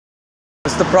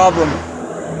the problem?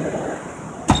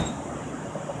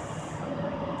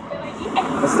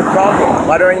 What's the problem?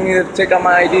 Why do I need to take out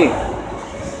my ID?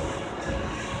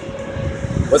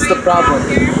 What's the problem?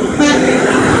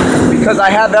 Because I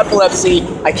have epilepsy,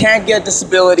 I can't get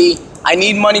disability, I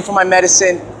need money for my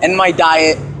medicine and my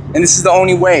diet, and this is the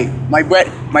only way.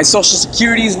 My social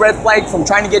security is red flag from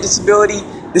trying to get disability.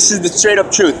 This is the straight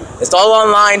up truth. It's all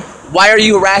online. Why are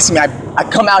you harassing me? I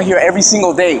come out here every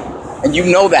single day, and you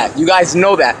know that. You guys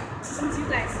know that. Who's you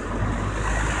guys?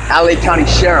 LA County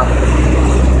Sheriff.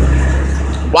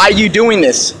 Why are you doing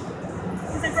this? It's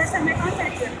the first time I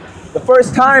contacted you. The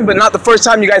first time, but not the first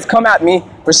time you guys come at me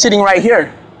for sitting right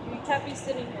here. You can't be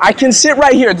sitting here. I can sit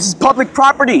right here. This is public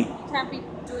property. You can't be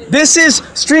doing This is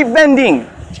street vending.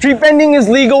 Street vending is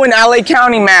legal in LA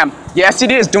County, ma'am. Yes,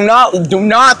 it is. Do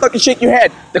not fucking shake your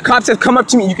head. The cops have come up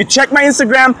to me. You can check my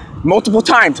Instagram multiple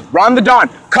times. Ron the Don.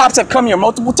 Cops have come here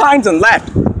multiple times and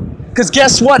left. Because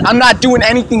guess what? I'm not doing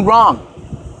anything wrong.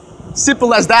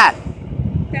 Simple as that.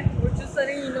 Okay, we're just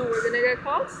letting you know we're gonna get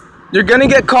calls. You're gonna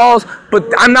get calls, but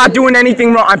I'm not doing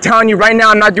anything wrong. I'm telling you right now,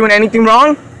 I'm not doing anything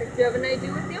wrong. Do you have an ID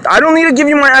with you? I don't need to give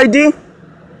you my ID.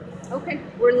 Okay,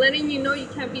 we're letting you know you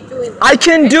can't be doing that. I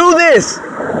can do this.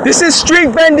 This is street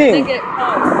You're vending. gonna get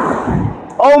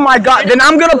calls. Oh my God. Then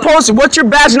I'm gonna post it. What's your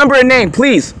badge number and name,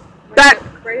 please? That.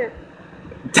 Right here.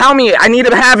 Tell me. I need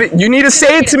to have it. You need to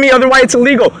say it to me, otherwise it's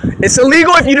illegal. It's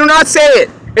illegal if you do not say it.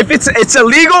 If it's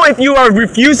illegal if you are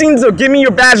refusing to give me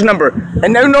your badge number,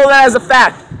 and they know that as a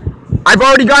fact. I've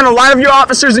already gotten a lot of your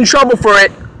officers in trouble for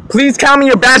it. Please tell me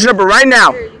your badge number right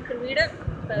now. Here, you can read it.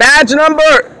 Badge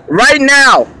number right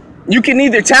now. You can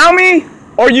either tell me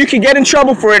or you can get in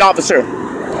trouble for it, officer.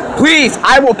 Please,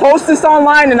 I will post this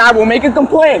online and I will make a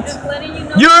complaint. Just letting you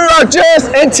know. You are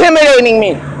just intimidating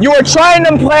me. You are trying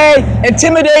to play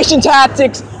intimidation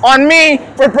tactics on me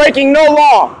for breaking no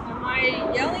law. Am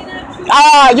I yelling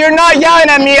at you? You're not yelling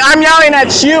at me. I'm yelling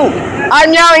at you.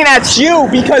 I'm yelling at you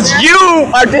because you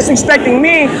are disrespecting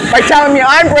me by telling me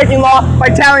I'm breaking law, by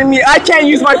telling me I can't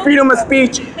use my freedom of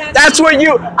speech. That's what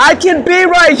I can be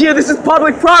right here. This is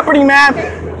public property,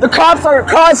 man. The cops are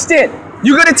constant.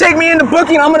 You're gonna take me into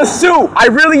booking, I'm gonna sue. I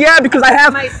really am because I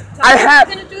have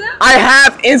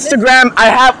Instagram, I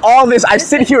have all this. I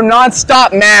sit here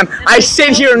non-stop, ma'am. I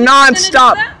sit here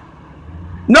non-stop.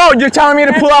 No, you're telling me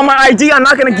to pull out my ID. I'm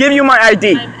not gonna give you my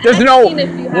ID. There's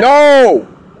no.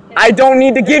 I don't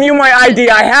need to give you my ID.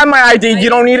 I have my ID. You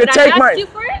don't need to take my.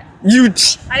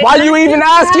 Why are you even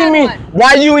asking me?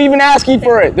 Why are you even asking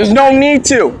for it? There's no need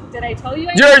to. Did I tell you?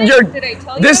 Did I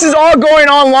tell you? This is all going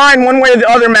online one way or the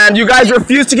other, man. You guys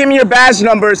refuse to give me your badge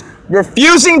numbers.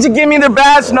 Refusing to give me the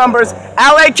badge numbers.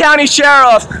 LA County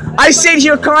Sheriff. I sit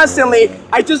here constantly.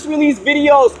 I just released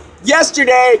videos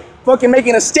yesterday, fucking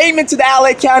making a statement to the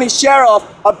LA County Sheriff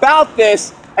about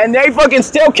this. And they fucking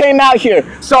still came out here.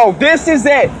 So this is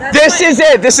it. This is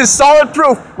it. This is solid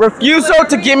proof. Refusal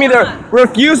to give me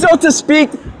refusal to speak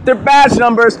their badge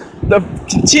numbers. The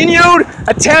continued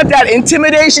attempt at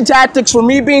intimidation tactics for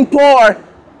me being poor.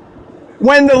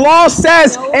 When the law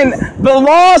says, and the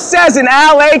law says in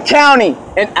LA County,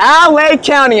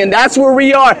 and that's where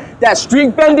we are, that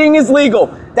street vending is legal,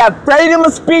 that freedom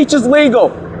of speech is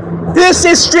legal. This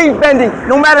is street vending.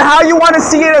 No matter how you want to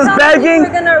see it as begging.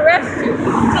 We're gonna arrest you.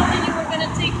 Who's telling you we're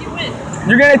gonna take you in?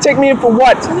 You're gonna take me in for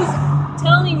what? Who's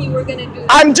telling you we're gonna do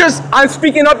that? I'm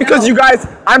speaking up because you guys,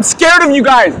 I'm scared of you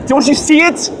guys. Don't you see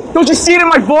it? Don't you see it in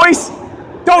my voice?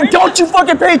 Don't you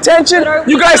fucking pay attention?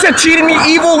 You guys have treated me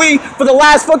evilly for the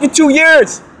last fucking 2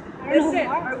 years. Listen,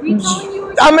 are we telling you?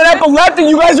 I'm an epileptic.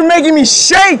 You guys are making me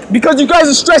shake because you guys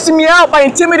are stressing me out by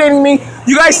intimidating me.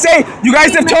 You guys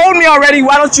have told me already,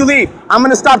 why don't you leave? I'm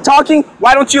gonna stop talking,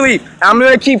 why don't you leave? I'm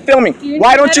gonna keep filming.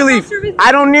 Why don't you leave?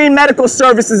 I don't need medical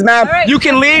services, ma'am. You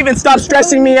can leave and stop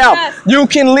stressing me out. You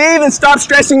can leave and stop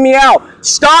stressing me out.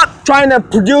 Stop trying to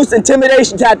produce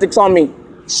intimidation tactics on me.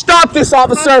 Stop this,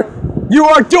 officer. You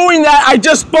are doing that. I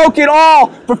just spoke it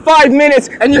all for 5 minutes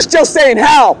and you're still saying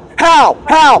how?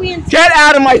 Get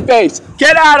out of my face.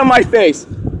 Get out of my face.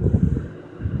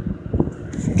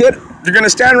 You're gonna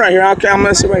stand right here. Okay, I'm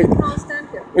gonna sit right here.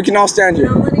 We can all stand here.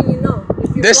 I'm letting you know.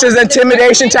 This is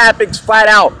intimidation tactics flat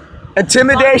out.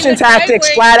 Intimidation tactics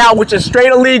flat out, which is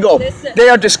straight illegal. They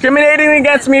are discriminating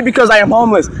against me because I am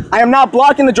homeless. I am not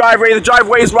blocking the driveway. The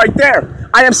driveway is right there.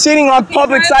 I am sitting on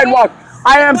public sidewalk.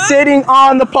 I am sitting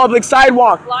on the public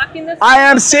sidewalk. I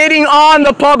am sitting on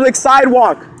the public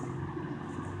sidewalk.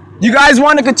 You guys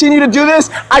want to continue to do this?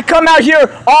 I come out here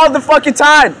all the fucking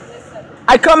time.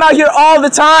 I come out here all the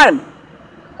time.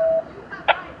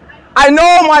 I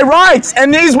know my rights,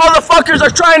 and these motherfuckers are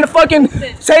trying to fucking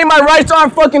say my rights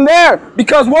aren't fucking there.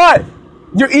 Because what?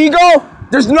 Your ego?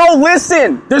 There's no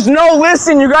listen. There's no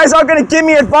listen. You guys aren't gonna give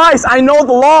me advice. I know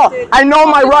the law. I know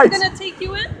my rights. I'm gonna take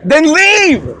you in. Then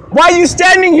leave. Why are you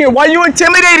standing here? Why are you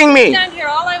intimidating me? Stand here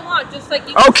all I want, just like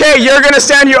you. Okay, you're gonna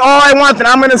stand here all I want, then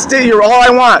I'm gonna stay here all I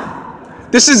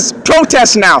want. This is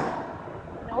protest now.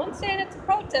 No one's saying it's a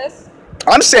protest.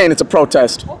 I'm saying it's a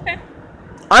protest. Okay.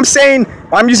 I'm saying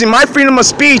I'm using my freedom of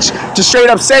speech to straight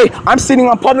up say I'm sitting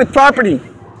on public property.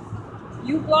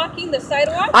 You blocking the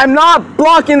sidewalk? I'm not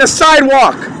blocking the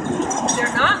sidewalk.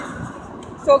 They're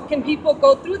not? So can people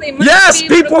go through? They must Yes, be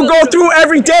able to people go through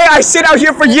every day. I sit out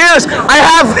here for years. I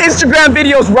have Instagram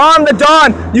videos, Ron the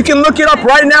Don. You can look it up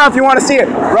right now if you want to see it.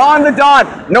 Ron the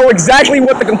Don. Know exactly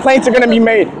what the complaints are going to be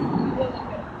made.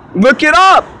 Look it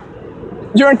up.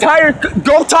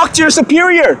 Go talk to your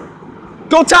superior.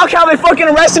 Go talk how they fucking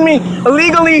arrested me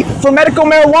illegally for medical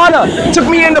marijuana. Took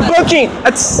me into booking.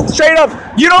 That's straight up.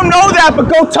 You don't know that, but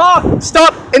go talk.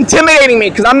 Stop intimidating me,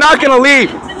 because I'm not going to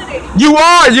leave. You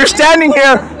are. You're standing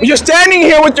here. You're standing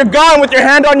here with your gun, with your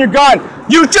hand on your gun.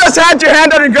 You just had your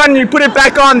hand on your gun and you put it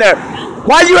back on there.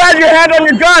 Why you had your hand on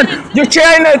your gun? You're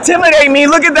trying to intimidate me.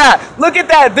 Look at that. Look at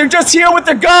that. They're just here with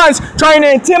their guns trying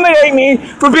to intimidate me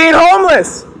for being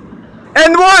homeless.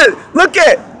 And what? Look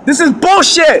at. This is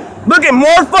bullshit. Look at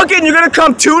more fucking. You're gonna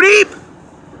come too deep?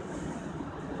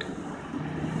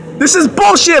 This is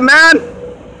bullshit, man.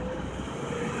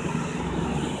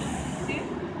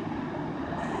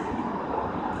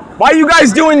 Why are you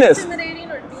guys doing this?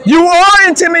 You are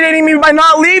intimidating me by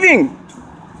not leaving.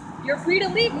 You're free to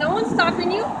leave. No one's stopping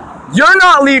you. You're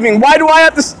not leaving. Why do I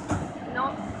have to?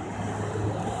 No.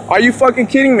 Are you fucking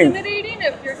kidding me? Intimidating.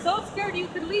 If you're so scared, you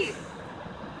could leave.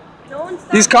 No one's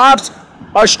stopping These cops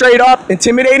are straight up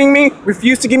intimidating me,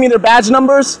 refuse to give me their badge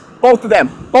numbers. Both of them.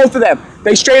 Both of them.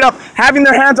 They straight up having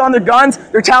their hands on their guns.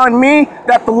 They're telling me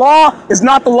that the law is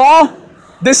not the law.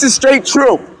 This is straight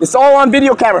true. It's all on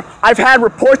video camera. I've had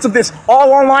reports of this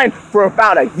all online for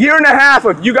about a year and a half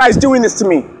of you guys doing this to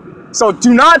me. So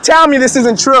do not tell me this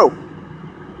isn't true.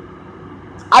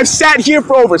 I've sat here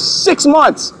for over 6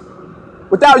 months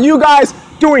without you guys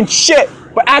doing shit,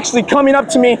 but actually coming up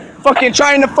to me, fucking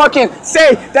trying to fucking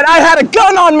say that I had a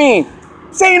gun on me.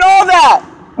 Saying all that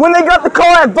when they got the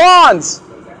car at Vaughn's.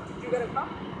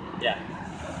 Yeah.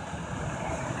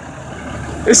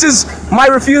 This is my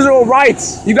refusal of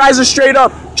rights. You guys are straight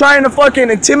up trying to fucking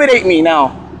intimidate me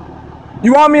now.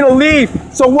 You want me to leave,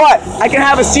 so what? I can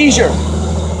have a seizure.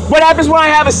 What happens when I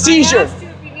have a seizure? I asked you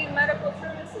if you need medical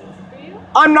services. Do you?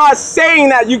 I'm not saying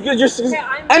that. You just.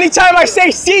 Anytime I say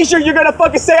seizure, you're gonna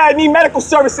fucking say I need medical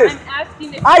services. I'm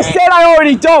asking if I said I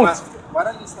already don't. Why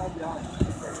don't you stop yelling?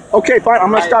 Okay, fine.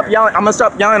 I'm gonna stop yelling. I'm gonna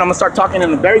stop yelling. I'm gonna start talking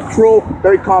in a very cruel,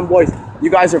 very calm voice. You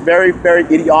guys are very, very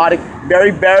idiotic.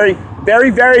 Very, very,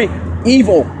 very, very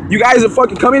evil. You guys are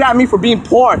fucking coming at me for being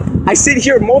poor. I sit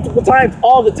here multiple times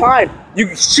all the time.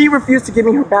 She refused to give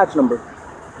me her badge number.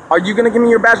 Are you gonna give me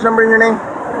your badge number in your name?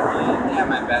 Yeah,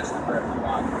 my badge number if you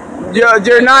want.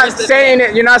 You're not saying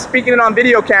it. You're not speaking it on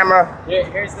video camera.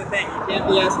 Here's the thing. You can't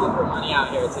be asking for money out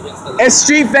here. It's against the law. It's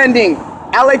street vending.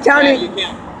 LA County. Yeah, you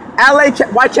can't.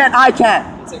 Why can't I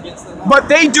can't? It's against the law. But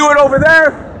they do it over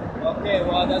there. Okay,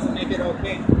 well, it doesn't make it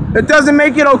okay. It doesn't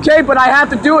make it okay, but I have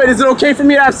to do it. Is it okay for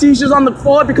me to have seizures on the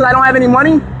floor because I don't have any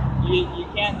money? You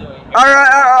can't do it. All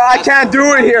right, I can't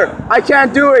do it here. I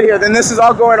can't do it here. Then this is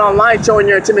all going online showing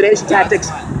your intimidation tactics.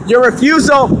 Your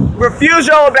refusal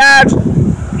badge.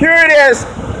 Here it is.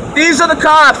 These are the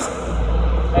cops.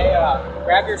 Hey,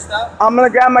 grab your stuff. I'm gonna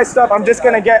grab my stuff. I'm just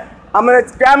gonna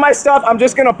grab my stuff. I'm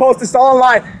just gonna post this all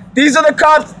online. These are the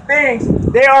cops' things.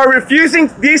 They are refusing.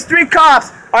 These 3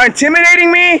 cops are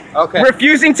intimidating me. Okay.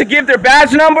 Refusing to give their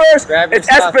badge numbers. Grab your It's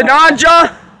stuff.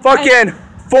 Esperanza. Fucking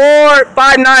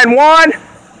 4591.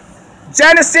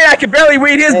 Jennison, I can barely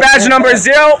read his badge number.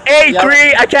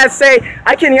 083. I can't say.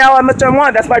 I can yell how much I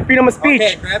want. That's my freedom of speech.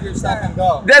 Okay, grab your stuff and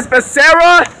go. That's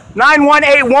Becerra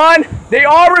 9181. They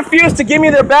all refused to give me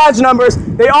their badge numbers.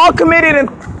 They all committed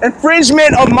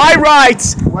infringement of my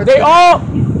rights. They all.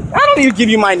 I don't need to give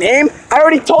you my name. I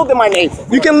already told them my name.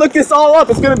 You can look this all up.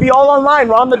 It's gonna be all online.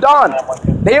 Ron the Don.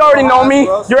 They already know me.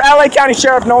 Your LA County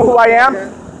Sheriff know who I am.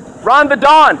 Ron the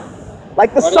Don.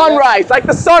 Like the sunrise. Like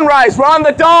the sunrise. Ron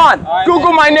the Don.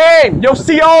 Google my name. You'll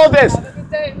see all of this.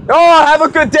 Oh, have a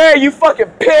good day, you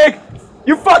fucking pig.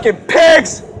 You fucking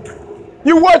pigs.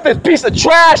 You worthless piece of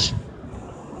trash.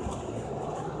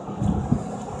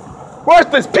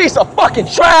 Worthless piece of fucking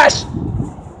trash.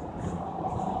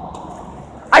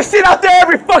 I sit out there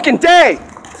every fucking day.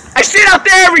 I sit out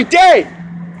there every day.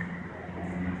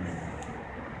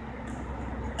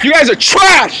 You guys are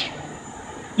trash.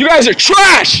 You guys are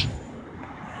trash.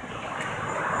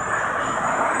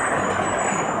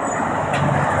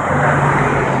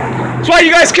 why you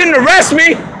guys couldn't arrest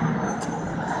me.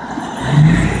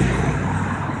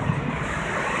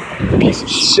 Piece of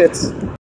shit.